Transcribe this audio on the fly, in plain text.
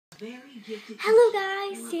Hello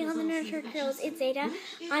guys, Stay on the Nerd Girls, it's Zeta.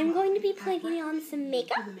 I'm going to be putting on some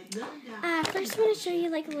makeup. First I want to show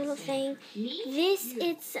you like a little thing.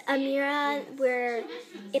 It's a mirror where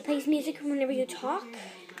it plays music whenever you talk.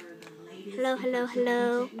 Hello, hello,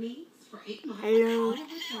 hello. Hello.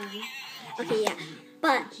 Okay, yeah.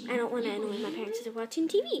 But I don't want to annoy my parents as they're watching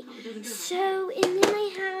TV. So, and then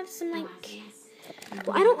I have some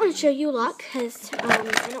well, I don't want to show you a lot because I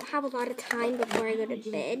don't have a lot of time before I go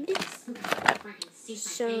to bed.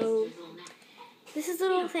 So, this is a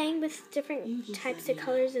little thing with different types of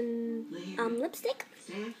colors and lipstick.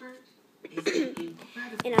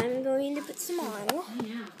 And I'm going to put some on. Can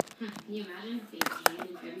you imagine being canned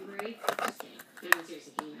in February? No,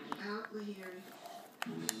 seriously, can you imagine?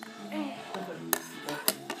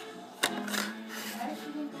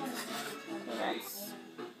 That's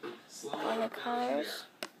all the colors.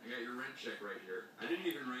 I got your rent check right here. I didn't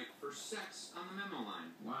even write for sex on the memo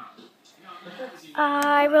line. Wow.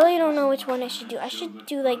 I really don't know which one I should do. I should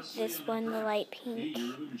do like this one, the light pink.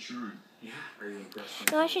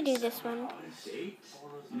 No, I should do this one. You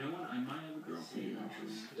know what? I might have a girl for you,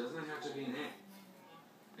 actually. It doesn't have to be an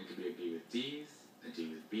A. It could be a B with D's, a D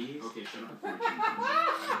with B's. Okay, shut up.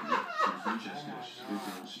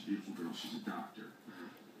 She's a beautiful girl. She's a doctor.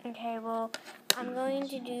 Okay, well, I'm going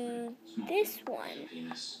to do this one.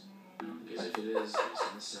 Penis. Because if it is, it's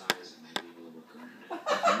in the size, I might be able to look around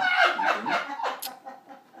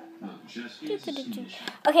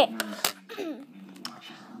it. Okay.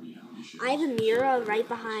 I have a mirror right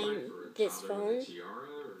behind this phone.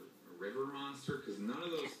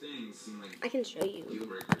 I can show you.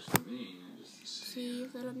 See,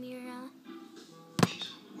 little mirror.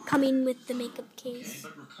 Coming with the makeup case.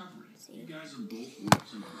 See.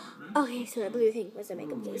 Okay, so the blue thing was a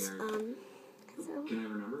makeup case. So. Can I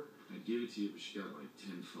have her number? I gave it to you, but she got like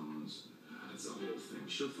 10 phones. That's the whole thing.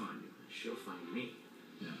 She'll find you. She'll find me.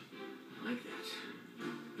 Yeah. I like that.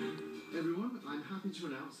 Everyone, I'm happy to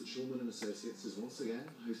announce that Shulman & Associates is once again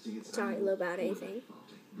hosting its Sorry, annual about anything.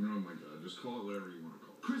 party. Oh my god, just call it whatever you want to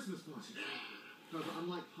call it. Christmas party. However,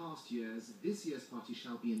 unlike past years, this year's party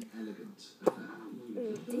shall be an elegant affair.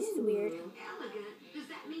 This is weird. Elegant? Does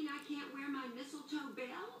that mean I can't wear my mistletoe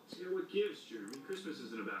belt? Yeah, what gives, Jeremy? Christmas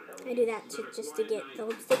isn't about elegance. I do that just to get the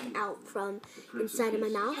lipstick out from inside of my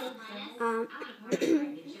mouth.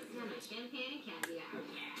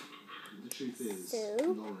 The truth is, So,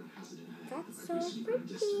 Lauren has it in her head that's that every so secret and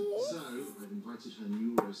distant. pretty. So, I've invited her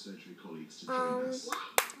neurosurgery colleagues to join us.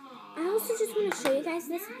 I also just want to show you guys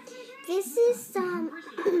this. This is a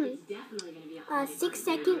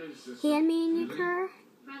 6-second hand manicure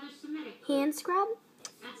hand scrub.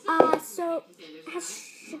 So it has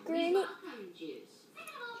sugar in it.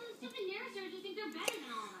 It's because they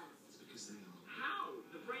are. How?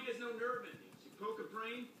 The brain has no nerve endings. You poke a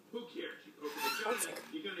brain, who cares? You poke a vagina,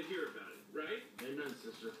 you're going to hear about it, right? Amen,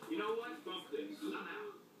 sister. You know what? Bump this. I'm out.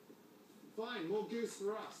 Fine, more goose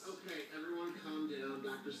for us. Okay, everyone calm down.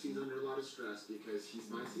 Dr. C's under a lot of stress because he's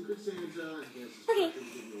my secret Santa and he has his Okay. to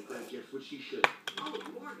give me a great gift, which he should.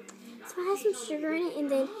 So it has some sugar in it, and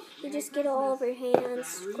then you just get it all over your hands,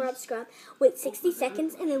 scrub, wait 60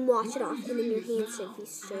 seconds, and then wash it off, and then your hands should be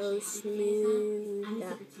so smooth.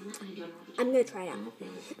 I'm going to try it out.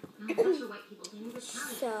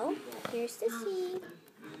 So, here's the scene.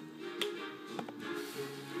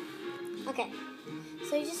 Okay,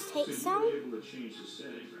 so you just take some. You'll be able to change the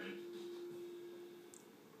setting, right?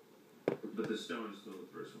 But the stone is still the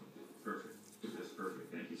first one. Perfect. That's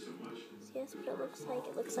perfect. Thank you so much. See, that's what it looks like.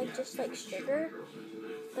 It looks like just like sugar,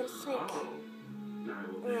 but it's like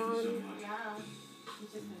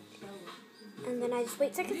and then I just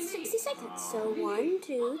wait 60 seconds. So 1,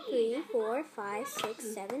 2, 3, 4, 5,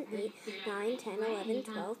 6, 7, 8, 9, 10, 11,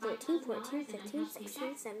 12, 13, 14, 15,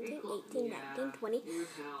 16, 17, 18, 19, 20,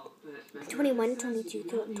 21, 22,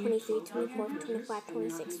 23, 24, 25,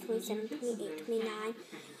 26, 27, 28, 29,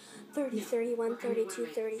 30, 31, 32,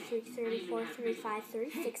 33, 34, 35,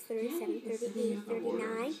 36, 37, 38,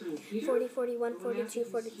 39, 40, 41, 42,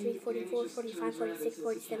 43, 44, 45, 46,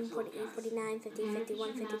 47, 48, 49, 50,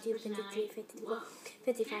 51, 52, 53, 54,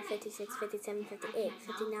 55, 56, 57, 58,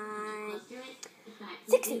 59,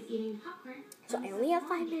 60. So I only have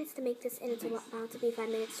 5 minutes to make this, and it's about to be 5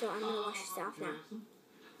 minutes, so I'm going to wash this off now.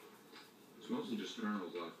 It's mostly just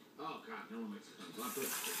kernels left. Oh, God, no one likes kernels. Not good.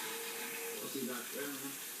 I'll see you back there,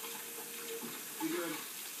 man. You good?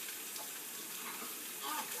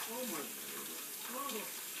 Oh, my God.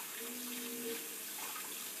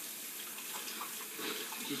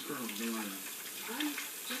 Just kernels, no line.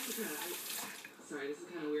 Jessica, sorry, this is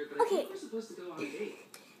kind of weird, but I Okay. think we're supposed to go on a date.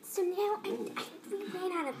 So now we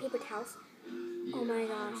ran out of paper towels. Oh my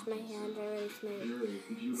gosh, my hands are really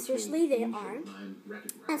smooth. Seriously, they are.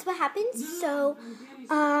 That's what happens. So,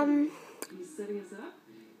 I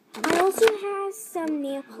also have some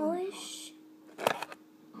nail polish.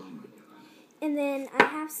 And then I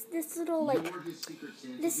have this little,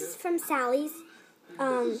 this is from Sally's.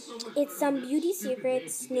 It's some Beauty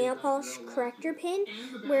Secrets nail polish corrector pen,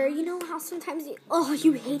 where you know how sometimes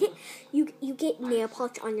you hate it. You get nail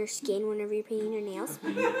polish on your skin whenever you're painting your nails.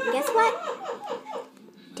 And guess what?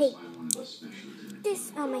 Take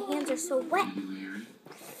this. Oh, my hands are so wet.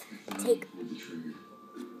 Take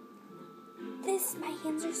this. My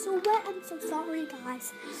hands are so wet. I'm so sorry,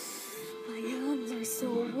 guys. My hands are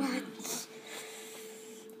so wet.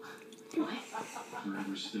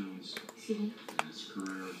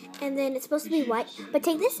 And then it's supposed to be white, but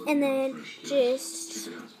take this and then just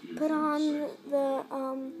put on the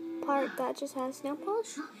part that just has nail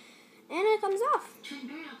polish, and it comes off.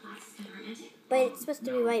 But it's supposed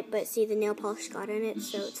to be white, but see, the nail polish got in it,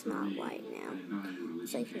 so it's not white now.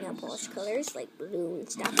 It's like nail polish colors, like blue and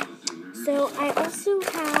stuff. So I also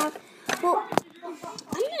have, well, I'm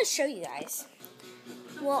going to show you guys.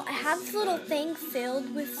 Well, I have this little thing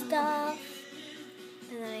filled with stuff,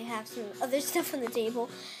 and then I have some other stuff on the table.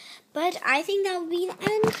 But I think that will be the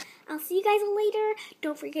end. I'll see you guys later.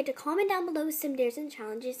 Don't forget to comment down below some dares and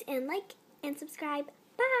challenges, and like and subscribe.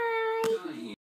 Bye!